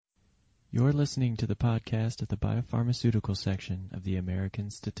You're listening to the podcast of the Biopharmaceutical section of the American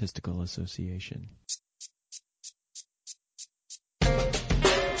Statistical Association.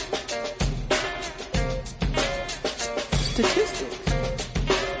 Statistics.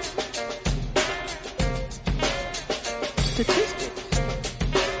 Statistics.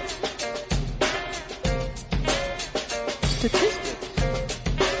 Statistics.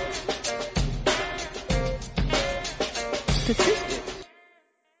 Statistics.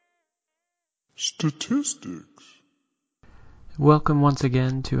 Statistics. Welcome once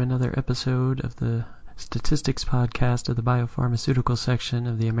again to another episode of the Statistics podcast of the Biopharmaceutical section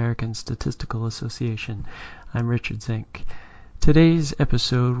of the American Statistical Association. I'm Richard Zink. Today's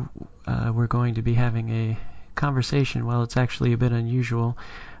episode, we're going to be having a conversation. Well, it's actually a bit unusual.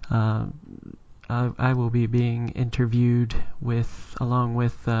 I will be being interviewed along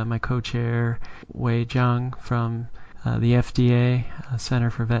with my co-chair, Wei Zhang from the FDA,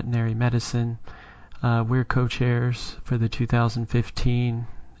 Center for Veterinary Medicine. We're co-chairs for the 2015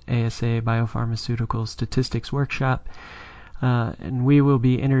 ASA Biopharmaceutical Statistics Workshop, and we will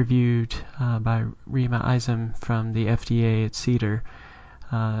be interviewed by Rima Eisem from the FDA at CDER,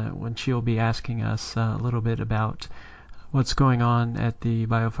 when she'll be asking us a little bit about what's going on at the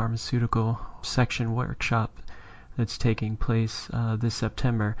Biopharmaceutical Section Workshop that's taking place this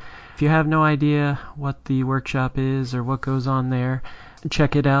September. If you have no idea what the workshop is or what goes on there,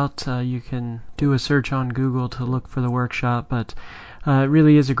 check it out. You can do a search on Google to look for the workshop, but it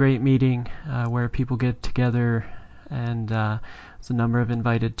really is a great meeting where people get together, and there's a number of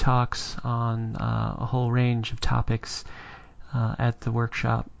invited talks on a whole range of topics at the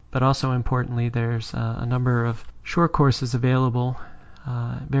workshop. But also importantly, there's a number of short courses available,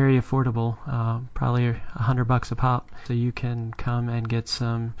 very affordable, probably $100 a pop, so you can come and get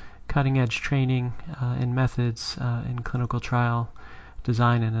some cutting-edge training in methods in clinical trial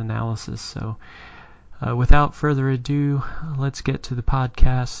design and analysis. So without further ado, let's get to the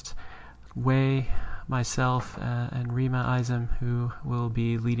podcast. Wei, myself, and Rima Eisem, who will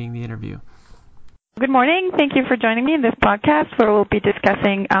be leading the interview. Good morning. Thank you for joining me in this podcast where we'll be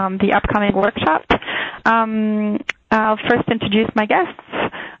discussing the upcoming workshop. I'll first introduce my guests,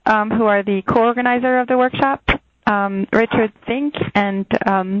 who are the co-organizer of the workshop, Richard Zink and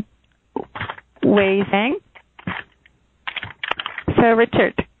Wei Zhang. So,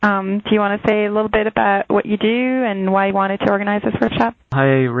 Richard, do you want to say a little bit about what you do and why you wanted to organize this workshop?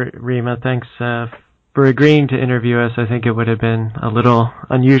 Hi, Rima. Thanks for agreeing to interview us. I think it would have been a little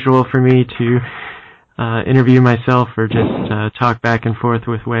unusual for me to interview myself or just talk back and forth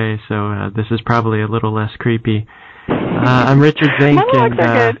with Wei, so this is probably a little less creepy. I'm Richard Zink. Monologues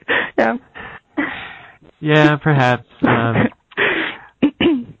are good. Yeah. Yeah, perhaps.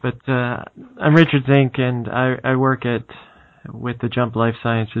 But I'm Richard Zink, and I work with the Jump Life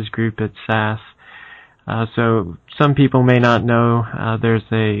Sciences group at SAS. So some people may not know there's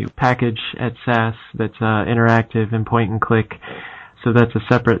a package at SAS that's interactive and point and click. So that's a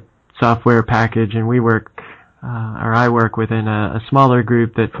separate software package, and I work within a smaller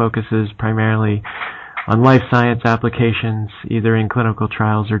group that focuses primarily on life science applications, either in clinical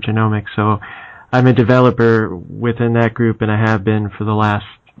trials or genomics. So I'm a developer within that group, and I have been for the last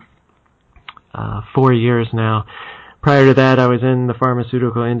 4 years now. Prior to that, I was in the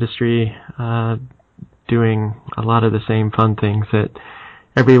pharmaceutical industry, doing a lot of the same fun things that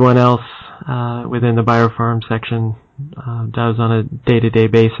everyone else within the biopharm section does on a day-to-day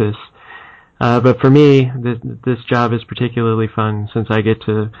basis. But for me, this job is particularly fun since I get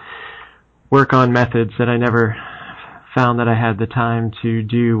to work on methods that I never found that I had the time to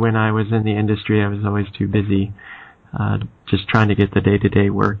do when I was in the industry. I was always too busy just trying to get the day-to-day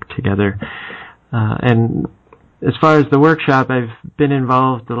work together. And as far as the workshop, I've been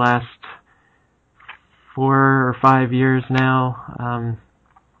involved the last 4 or 5 years now,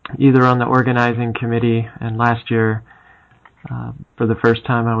 either on the organizing committee, and last year, for the first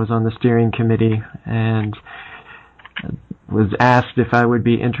time, I was on the steering committee and was asked if I would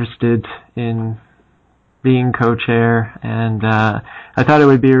be interested in being co-chair, and I thought it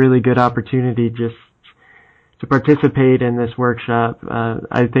would be a really good opportunity just to participate in this workshop.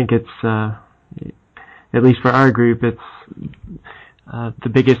 I think it's, at least for our group, it's the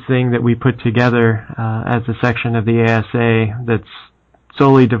biggest thing that we put together as a section of the ASA that's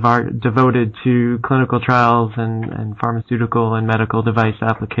solely devoted to clinical trials and pharmaceutical and medical device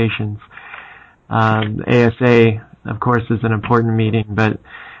applications. ASA, of course, is an important meeting, but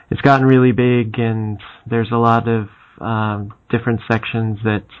it's gotten really big, and there's a lot of different sections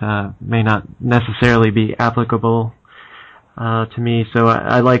that may not necessarily be applicable to me. So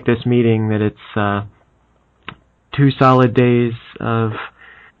I like this meeting that it's 2 solid days of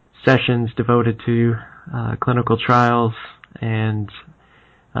sessions devoted to clinical trials and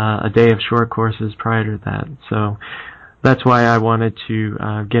a day of short courses prior to that. So that's why I wanted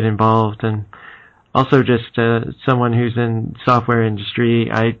to get involved. And also just someone who's in software industry,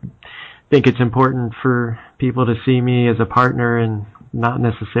 I think it's important for people to see me as a partner and not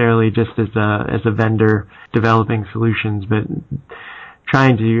necessarily just as a vendor developing solutions, but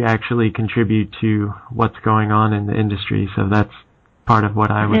trying to actually contribute to what's going on in the industry. So that's part of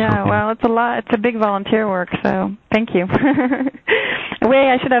what I was hoping. Yeah, well, it's a lot. It's a big volunteer work, so thank you.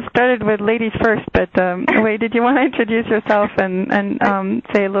 Wei, I should have started with ladies first, but Wei, did you want to introduce yourself and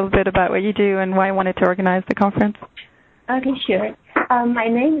say a little bit about what you do and why you wanted to organize the conference? Okay, sure. My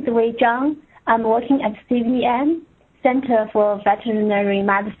name is Wei Zhang. I'm working at CVM, Center for Veterinary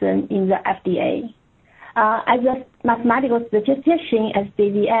Medicine in the FDA. As a mathematical statistician at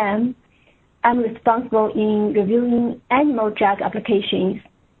CVM, I'm responsible in reviewing animal drug applications,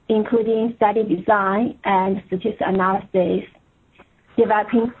 including study design and statistical analysis,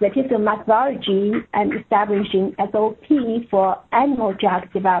 developing statistical methodology, and establishing SOP for animal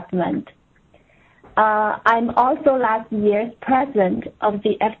drug development. I'm also last year's president of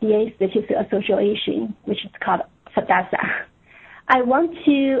the FDA Statistical Association, which is called FDASA. I want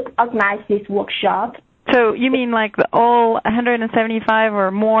to organize this workshop. So you mean like all 175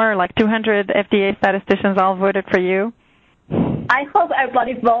 or more, like 200 FDA statisticians all voted for you? I hope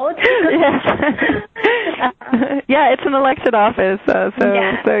everybody votes. Yes. Yeah, it's an elected office, so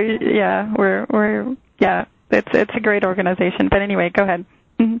yeah, we're it's a great organization. But anyway, go ahead.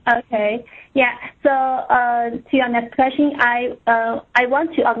 Okay. Yeah. So to your next question, I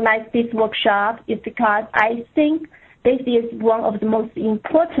want to organize this workshop is because I think this is one of the most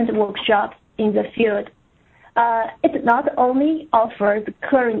important workshops in the field. It not only offers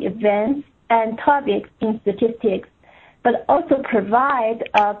current events and topics in statistics, but also provide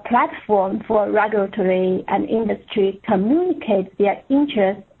a platform for regulatory and industry to communicate their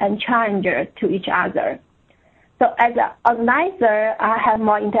interests and challenges to each other. So as an organizer, I have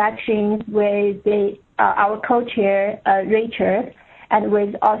more interactions with our co-chair, Richard, and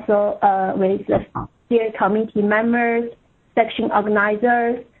with also with the steering committee members, section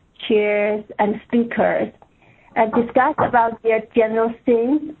organizers, chairs, and speakers, and discuss about their general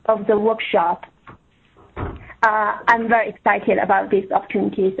themes of the workshop. I'm very excited about these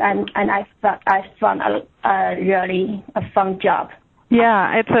opportunities, and I found a really a fun job.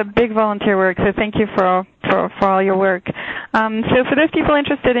 Yeah, it's a big volunteer work, so thank you for all your work. So for those people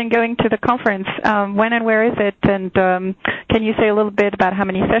interested in going to the conference, when and where is it? And can you say a little bit about how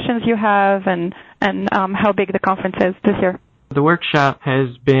many sessions you have and how big the conference is this year? The workshop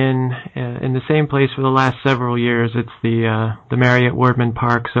has been in the same place for the last several years. It's the Marriott Wardman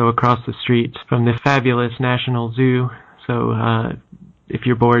Park, so across the street from the fabulous National Zoo. So if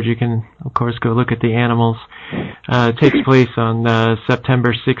you're bored, you can, of course, go look at the animals. It takes place on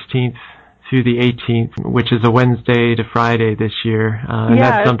September 16th through the 18th, which is a Wednesday to Friday this year. And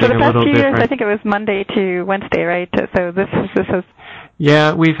that's something for the a past little few different. years, I think it was Monday to Wednesday, right? So this is.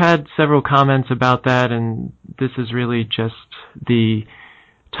 Yeah, we've had several comments about that, and this is really just the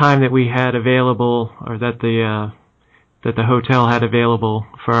time that we had available, or that the hotel had available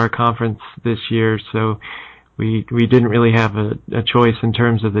for our conference this year. So we didn't really have a choice in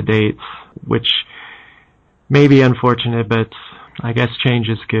terms of the dates, which may be unfortunate, but I guess change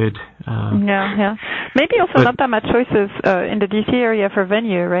is good. Yeah. Maybe also not that much choices in the DC area for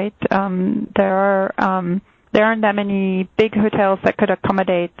venue, right? There aren't that many big hotels that could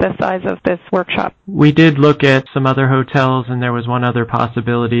accommodate the size of this workshop. We did look at some other hotels, and there was one other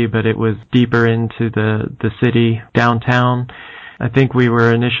possibility, but it was deeper into the city, downtown. I think we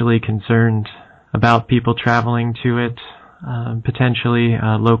were initially concerned about people traveling to it, potentially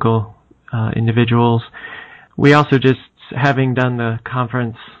local individuals. We also, just having done the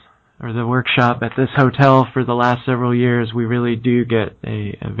conference or the workshop at this hotel for the last several years, we really do get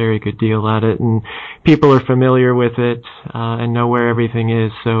a very good deal at it, and people are familiar with it and know where everything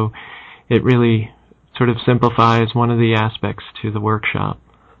is, so it really sort of simplifies one of the aspects to the workshop.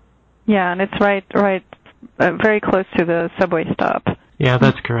 Yeah, and it's right very close to the subway stop. Yeah,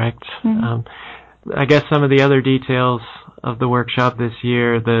 that's correct. Mm-hmm. I guess some of the other details of the workshop this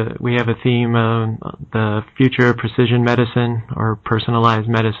year, we have a theme, the future of precision medicine or personalized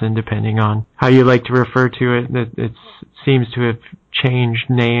medicine, depending on how you like to refer to it. It seems to have changed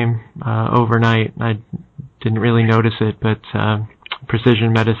name overnight. I didn't really notice it, but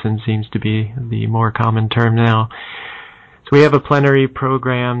precision medicine seems to be the more common term now. So we have a plenary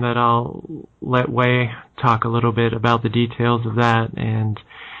program that I'll let Wei talk a little bit about the details of that,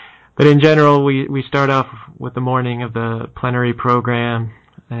 but in general, we start off with the morning of the plenary program,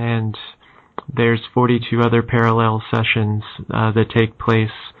 and there's 42 other parallel sessions that take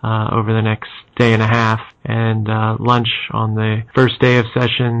place over the next day and a half, and lunch on the first day of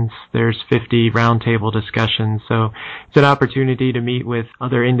sessions. There's 50 roundtable discussions, so it's an opportunity to meet with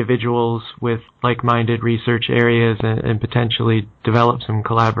other individuals with like-minded research areas and potentially develop some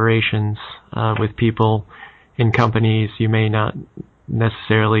collaborations with people in companies you may not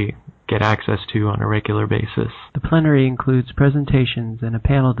necessarily get access to on a regular basis. The plenary includes presentations and a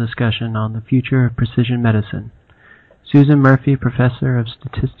panel discussion on the future of precision medicine. Susan Murphy, Professor of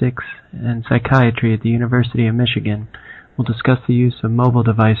Statistics and Psychiatry at the University of Michigan, will discuss the use of mobile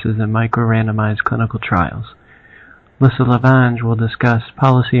devices in micro-randomized clinical trials. Lissa Lavange will discuss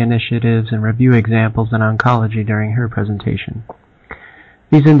policy initiatives and review examples in oncology during her presentation.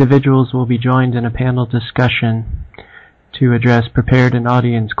 These individuals will be joined in a panel discussion to address prepared and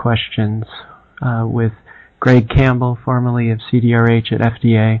audience questions with Greg Campbell, formerly of CDRH at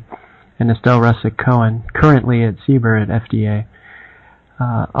FDA, and Estelle Russick-Cohen, currently at CBER at FDA.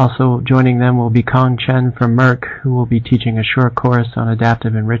 Also joining them will be Kong Chen from Merck, who will be teaching a short course on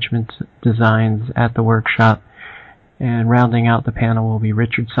adaptive enrichment designs at the workshop. And rounding out the panel will be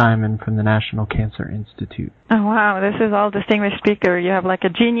Richard Simon from the National Cancer Institute. Oh, wow. This is all distinguished speaker. You have like a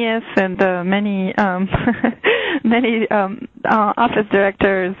genius and many office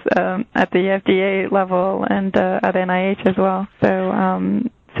directors at the FDA level and at NIH as well.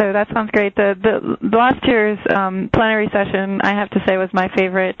 So that sounds great. The last year's plenary session, I have to say, was my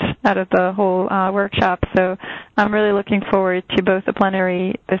favorite out of the whole workshop. So I'm really looking forward to both the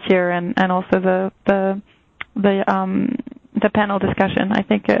plenary this year and also the panel discussion. I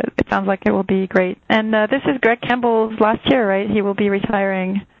think it sounds like it will be great. And this is Greg Campbell's last year, right? He will be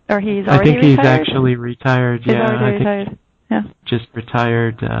retiring, or he's already retired? I think he's actually retired. He's already retired. Yeah. Just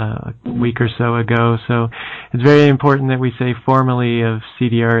retired a week or so ago. So it's very important that we say formally of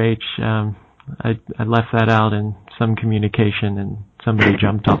CDRH. I left that out in some communication, and somebody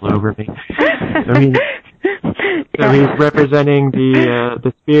jumped all over me. So he's representing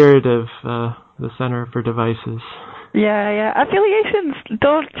the spirit of the Center for Devices. Yeah. Affiliations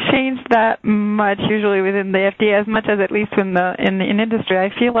don't change that much usually within the FDA, as much as at least in industry. I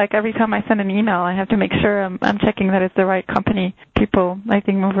feel like every time I send an email, I have to make sure I'm checking that it's the right company. People, I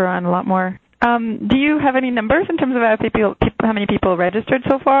think, move around a lot more. Do you have any numbers in terms of how many people registered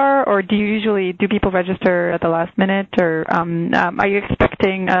so far, or do people register at the last minute, or are you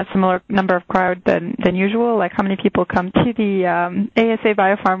expecting a similar number of crowd than usual? Like how many people come to the ASA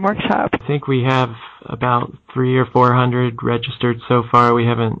Biopharm workshop? I think we have about 300 or 400 registered so far. We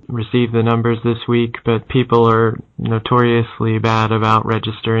haven't received the numbers this week, but people are notoriously bad about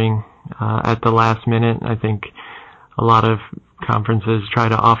registering at the last minute. I think a lot of conferences try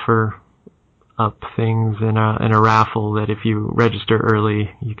to offer up things in a raffle that if you register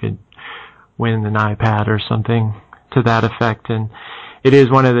early, you could win an iPad or something to that effect. And it is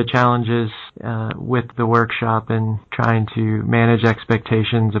one of the challenges with the workshop and trying to manage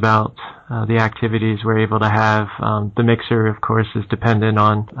expectations about the activities we're able to have. The mixer, of course, is dependent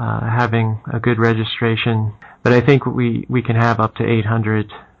on having a good registration, but I think we can have up to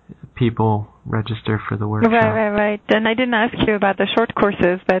 800 people register for the workshop. Right. And I didn't ask you about the short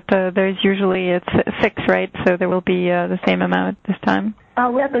courses, but there's usually it's 6, right? So there will be the same amount this time.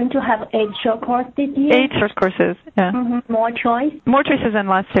 We are going to have 8 short courses this year. 8 short courses, yeah. Mm-hmm. More choices than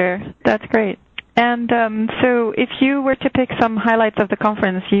last year. That's great. And so if you were to pick some highlights of the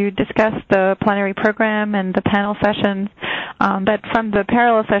conference, you discussed the plenary program and the panel sessions, but from the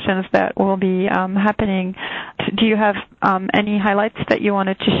parallel sessions that will be happening, do you have any highlights that you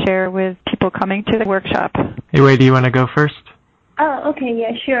wanted to share with people coming to the workshop? Hey, Wei, do you want to go first? Oh, okay,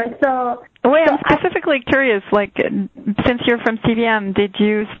 yeah, sure. So, I'm specifically curious, like, since you're from CVM, did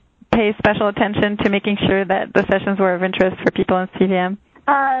you pay special attention to making sure that the sessions were of interest for people in CVM?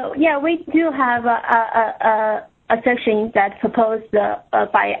 Yeah, we do have a section that's proposed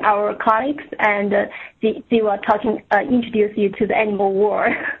by our colleagues, and they will introduce you to the animal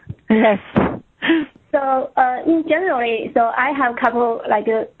world. Yes. So, in generally, I have a couple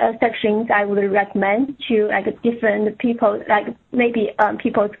sections I would recommend to different people, maybe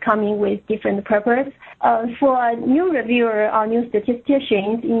people coming with different purpose. For new reviewer or new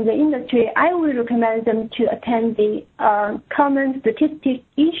statisticians in the industry, I would recommend them to attend the Common Statistic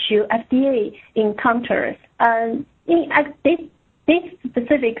Issue FDA Encounters. These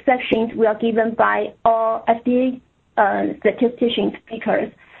specific sections were given by all FDA statistician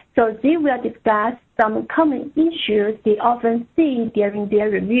speakers. So they will discuss some common issues they often see during their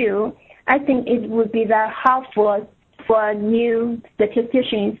review. I think it would be very helpful for new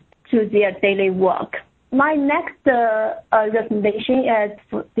statisticians to their daily work. my next recommendation is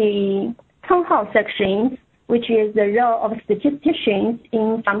for the town hall sections, which is the role of statisticians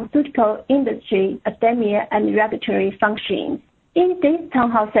in pharmaceutical industry, academia, and regulatory functions. In this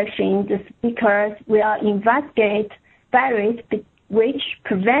town hall section, the speakers will investigate barriers which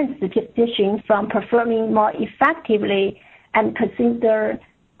prevent statisticians from performing more effectively and consider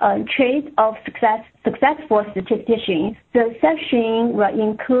traits of successful statisticians. The section will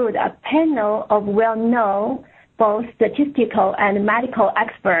include a panel of well-known both statistical and medical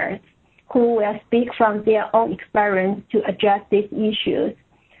experts who will speak from their own experience to address these issues.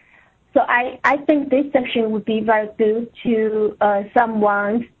 So I think this section would be very good to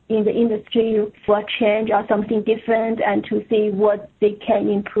someone in the industry for change or something different and to see what they can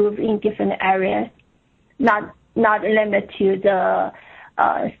improve in different areas, not limited to the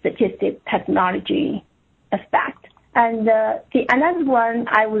statistic technology aspect. And the another one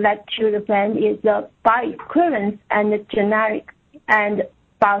I would like to recommend is the bioequivalence and the generic and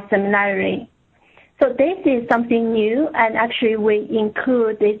biosimilarity. So this is something new, and actually we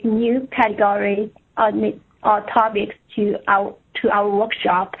include this new category or topics to our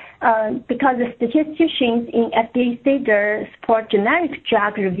workshop because the statisticians in FDA CDER support generic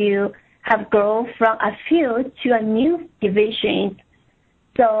drug review have grown from a field to a new division.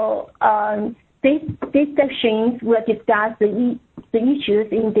 So these sections will discuss the issues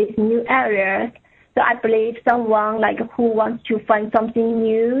in these new areas. So I believe someone who wants to find something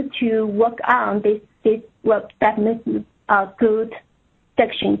new to work on, this will definitely a good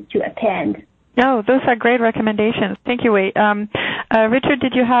section to attend. No, those are great recommendations. Thank you, Wei. Richard,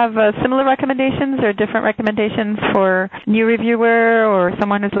 did you have similar recommendations or different recommendations for new reviewer or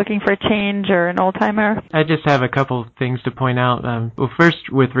someone who's looking for a change or an old-timer? I just have a couple things to point out. Well,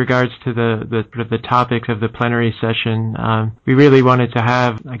 first, with regards to the topics of the plenary session, we really wanted to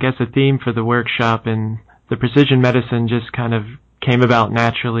have, I guess, a theme for the workshop, and the precision medicine just kind of came about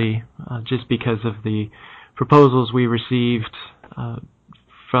naturally just because of the proposals we received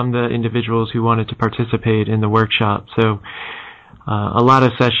from the individuals who wanted to participate in the workshop. So a lot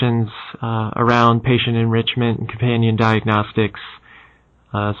of sessions around patient enrichment and companion diagnostics,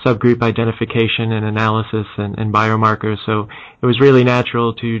 subgroup identification and analysis and biomarkers. So it was really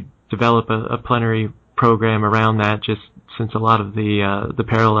natural to develop a plenary program around that, just since a lot of the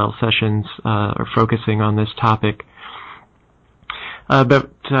parallel sessions are focusing on this topic.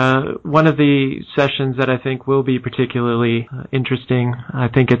 But one of the sessions that I think will be particularly interesting, I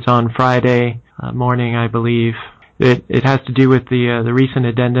think it's on Friday morning, I believe. It has to do with the recent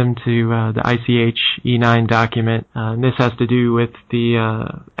addendum to the ICH E9 document. And this has to do with the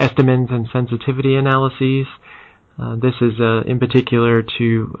estimins and sensitivity analyses. This is in particular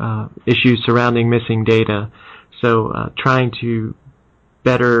to issues surrounding missing data. So trying to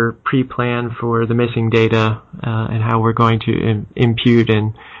better pre-plan for the missing data and how we're going to impute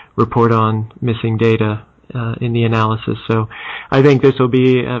and report on missing data in the analysis. So I think this will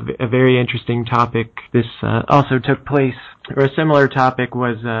be a very interesting topic. This also took place, or a similar topic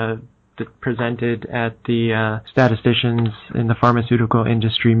was presented at the statisticians in the pharmaceutical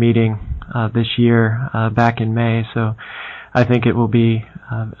industry meeting this year back in May. So I think it will be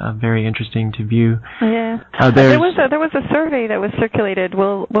very interesting to view. Yeah, there was a survey that was circulated.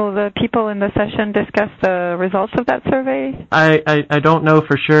 Will the people in the session discuss the results of that survey? I don't know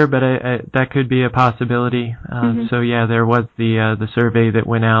for sure, but that could be a possibility. So yeah, there was the survey that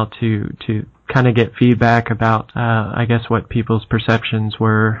went out to kind of get feedback about I guess what people's perceptions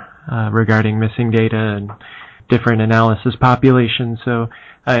were regarding missing data and different analysis populations. So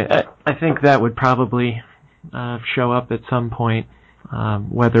I think that would probably show up at some point.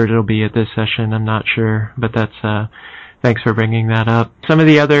 Whether it'll be at this session, I'm not sure, but that's thanks for bringing that up. Some of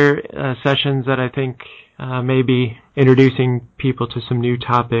the other sessions that I think may be introducing people to some new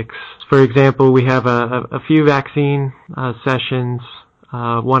topics. For example, we have a few vaccine sessions,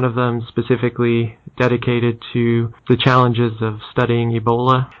 one of them specifically dedicated to the challenges of studying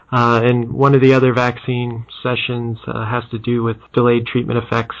Ebola, and one of the other vaccine sessions has to do with delayed treatment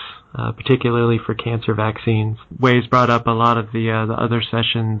effects, particularly for cancer vaccines. Wei's brought up a lot of the other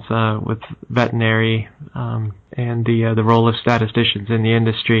sessions with veterinary and the role of statisticians in the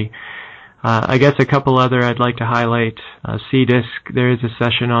industry. I guess a couple other I'd like to highlight. CDISC, there is a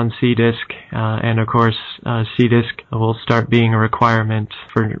session on CDISC, and of course CDISC will start being a requirement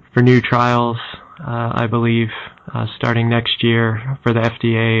for new trials, I believe, starting next year for the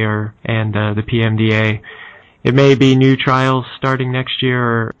FDA and the PMDA. It may be new trials starting next year.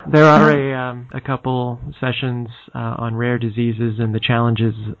 Or there are a couple sessions on rare diseases and the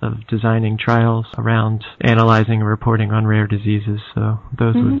challenges of designing trials around analyzing and reporting on rare diseases. So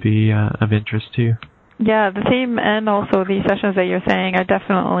those would be of interest too. Yeah, the theme and also the sessions that you're saying are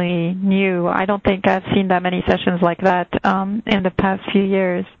definitely new. I don't think I've seen that many sessions like that in the past few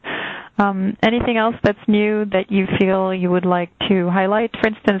years. Anything else that's new that you feel you would like to highlight? For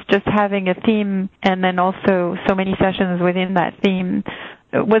instance, just having a theme and then also so many sessions within that theme.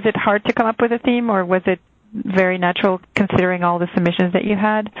 Was it hard to come up with a theme, or was it very natural considering all the submissions that you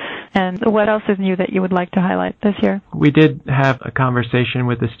had? And what else is new that you would like to highlight this year? We did have a conversation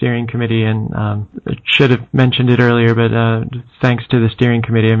with the steering committee, and should have mentioned it earlier, but thanks to the steering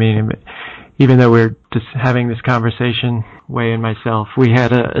committee. I mean, even though we're just having this conversation, Wei and myself, we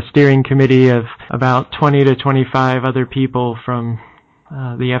had a steering committee of about 20 to 25 other people from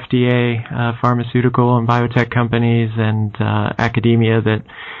the FDA, pharmaceutical and biotech companies, and academia that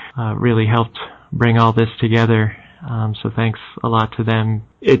really helped bring all this together. So thanks a lot to them.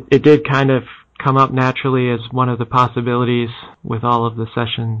 It did kind of come up naturally as one of the possibilities with all of the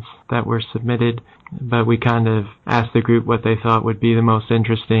sessions that were submitted, but we kind of asked the group what they thought would be the most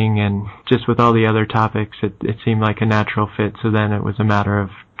interesting, and just with all the other topics, it seemed like a natural fit. So then it was a matter of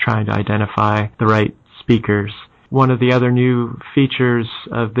trying to identify the right speakers. One of the other new features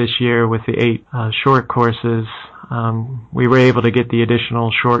of this year with the 8 short courses, we were able to get the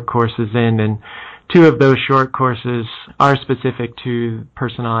additional short courses in, and 2 of those short courses are specific to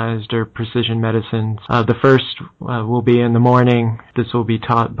personalized or precision medicine. The first will be in the morning. This will be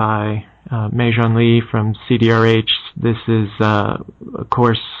taught by Mei-Jean Lee from CDRH. This is a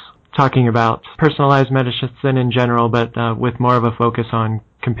course talking about personalized medicine in general, but with more of a focus on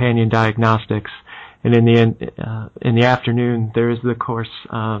companion diagnostics. And in the afternoon, there is the course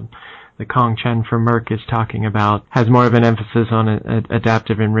that Kong Chen from Merck is talking about, has more of an emphasis on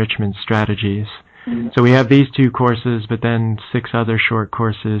adaptive enrichment strategies. So we have these 2 courses, but then 6 other short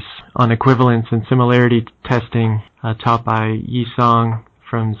courses on equivalence and similarity testing, taught by Yi Song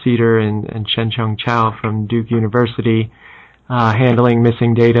from Cedar and Shenchong Chao from Duke University, handling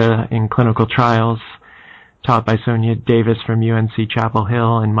missing data in clinical trials, taught by Sonia Davis from UNC Chapel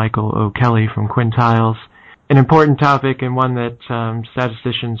Hill and Michael O'Kelly from Quintiles. An important topic, and one that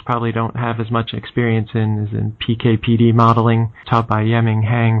statisticians probably don't have as much experience in, is in PK/PD modeling, taught by Yeming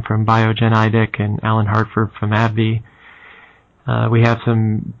Hang from Biogen IDIC and Alan Hartford from AbbVie. We have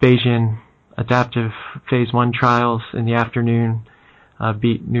some Bayesian adaptive phase 1 trials in the afternoon.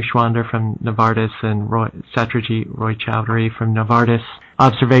 Beat Nushwander from Novartis and Satrajit Roy Chowdhury from Novartis.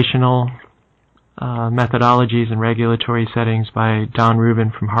 Observational methodologies and regulatory settings by Don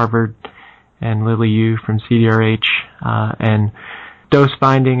Rubin from Harvard and Lily Yu from CDRH, and dose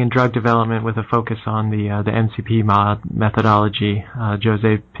finding and drug development with a focus on the MCP methodology,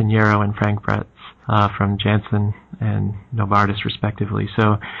 Jose Pinheiro and Frank Bretz from Janssen and Novartis respectively.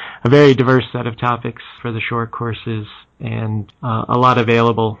 So a very diverse set of topics for the short courses, and a lot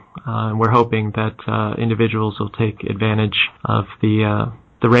available, and we're hoping that individuals will take advantage of the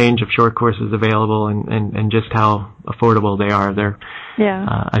range of short courses available, and just how affordable they are. They're,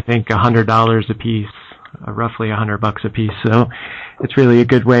 I think, $100 a piece, roughly $100 a piece. So it's really a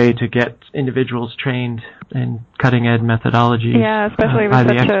good way to get individuals trained in cutting edge methodologies. Yeah, especially with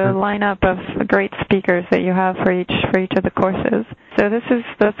such a lineup of great speakers that you have for each of the courses. So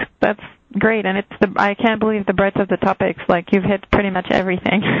that's great, and I can't believe the breadth of the topics. Like, you've hit pretty much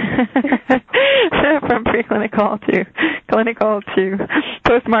everything, from preclinical to clinical to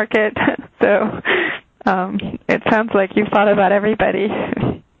post-market. So it sounds like you've thought about everybody.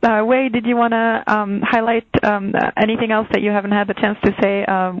 Wei, did you want to highlight anything else that you haven't had the chance to say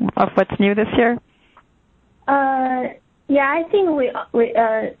of what's new this year? Yeah, I think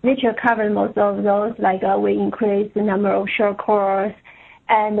Richard covered most of those. Like, we increased the number of short courses,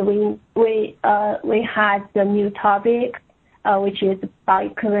 and we had the new topic, which is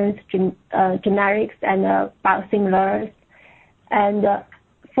bioequivalence, generics, and biosimilars. And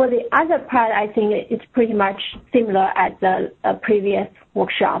for the other part, I think it's pretty much similar as the previous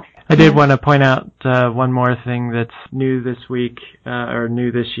workshops. I did want to point out one more thing that's new this week, or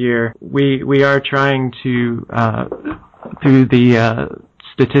new this year. We are trying to, through the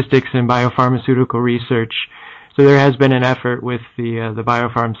statistics in biopharmaceutical research, so there has been an effort with the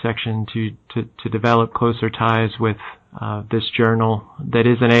biopharm section to develop closer ties with this journal that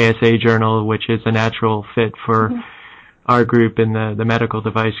is an ASA journal, which is a natural fit for our group in the medical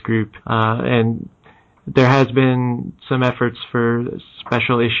device group. And there has been some efforts for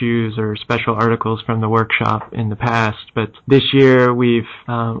special issues or special articles from the workshop in the past, but this year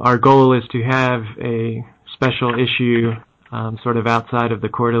our goal is to have a special issue sort of outside of the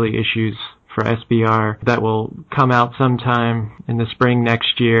quarterly issues for SBR that will come out sometime in the spring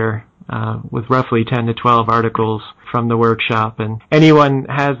next year, with roughly 10 to 12 articles from the workshop. And anyone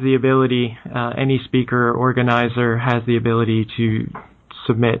has the ability, any speaker or organizer has the ability to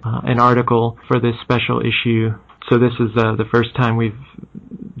submit an article for this special issue. So this is the first time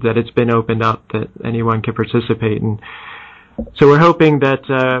that it's been opened up that anyone can participate. And so we're hoping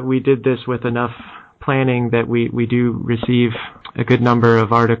that we did this with enough planning that we do receive a good number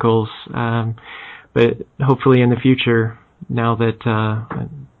of articles. But hopefully in the future, now that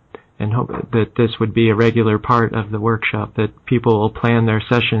and hope that this would be a regular part of the workshop, that people will plan their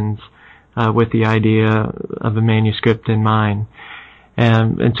sessions with the idea of a manuscript in mind.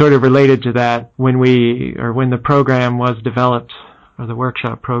 And sort of related to that, when the program was developed, or the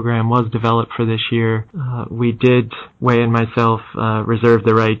workshop program was developed for this year, we did, Wei and myself, reserve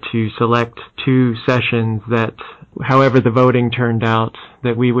the right to select 2 sessions that, however the voting turned out,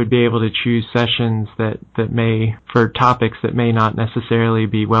 that we would be able to choose sessions that may, for topics that may not necessarily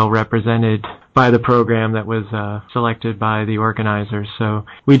be well represented by the program that was selected by the organizers. So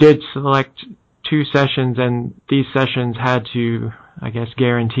we did select 2 sessions, and these sessions had to, I guess,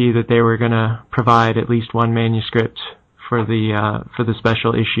 guarantee that they were going to provide at least one manuscript for the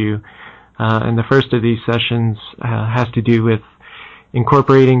special issue. And the first of these sessions has to do with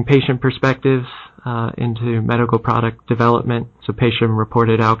incorporating patient perspectives into medical product development, so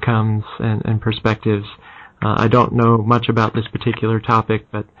patient-reported outcomes and perspectives. I don't know much about this particular topic,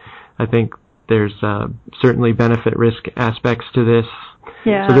 but I think there's certainly benefit-risk aspects to this.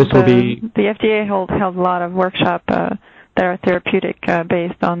 Yeah, so this will be the FDA held a lot of workshops that are therapeutic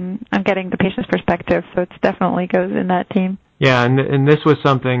based on getting the patient's perspective, so it definitely goes in that team. Yeah, and this was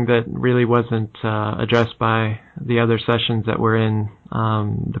something that really wasn't addressed by the other sessions that were in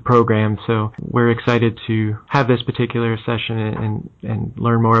the program, so we're excited to have this particular session and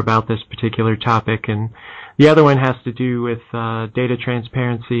learn more about this particular topic. And the other one has to do with data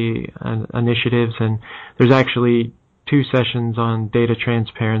transparency initiatives, and there's actually 2 sessions on data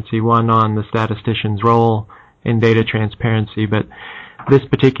transparency, one on the statistician's role in data transparency, but this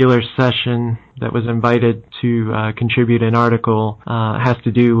particular session that was invited to contribute an article has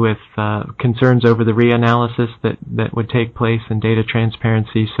to do with concerns over the reanalysis that would take place in data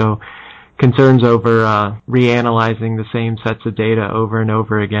transparency. So concerns over reanalyzing the same sets of data over and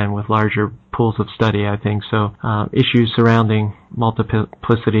over again with larger pools of study, I think. So issues surrounding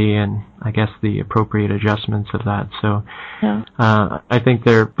multiplicity and, I guess, the appropriate adjustments of that. So yeah. I think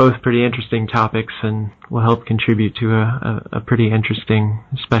they're both pretty interesting topics and will help contribute to a pretty interesting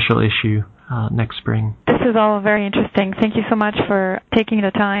special issue next spring. This is all very interesting. Thank you so much for taking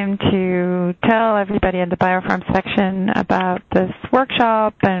the time to tell everybody in the BioPharm section about this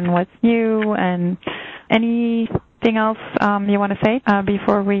workshop and what's new, and anything else you want to say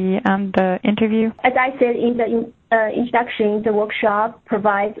before we end the interview? As I said in the introduction, the workshop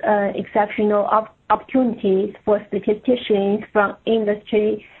provides exceptional opportunities for statisticians from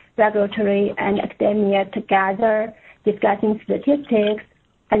industry, regulatory, and academia together discussing statistics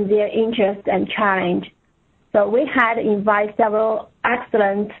and their interest and challenge. So we had invited several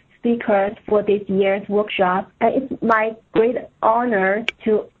excellent speakers for this year's workshop, and it's my great honor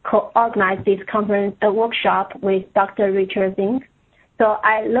to co-organize this workshop with Dr. Richard Zink. So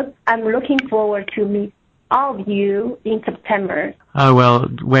I'm looking forward to meet all of you in September. Well,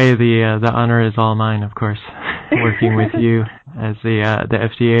 Wei, the honor is all mine, of course, working with you as the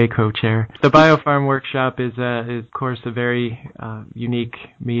FDA co-chair. The BioPharm workshop is of course, a very unique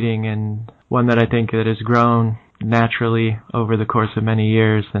meeting, and one that I think that has grown naturally over the course of many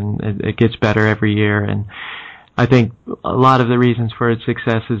years, and it gets better every year. And I think a lot of the reasons for its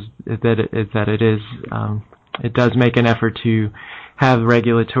success is that it does make an effort to have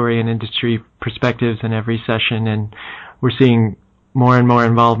regulatory and industry perspectives in every session, and we're seeing more and more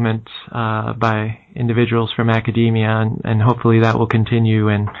involvement by individuals from academia, and hopefully that will continue.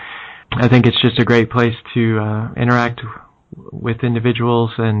 And I think it's just a great place to interact with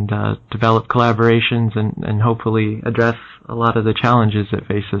individuals and develop collaborations and hopefully address a lot of the challenges that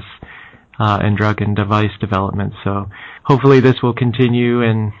face us in drug and device development. So hopefully this will continue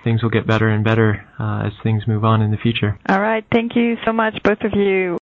and things will get better and better as things move on in the future. All right. Thank you so much, both of you.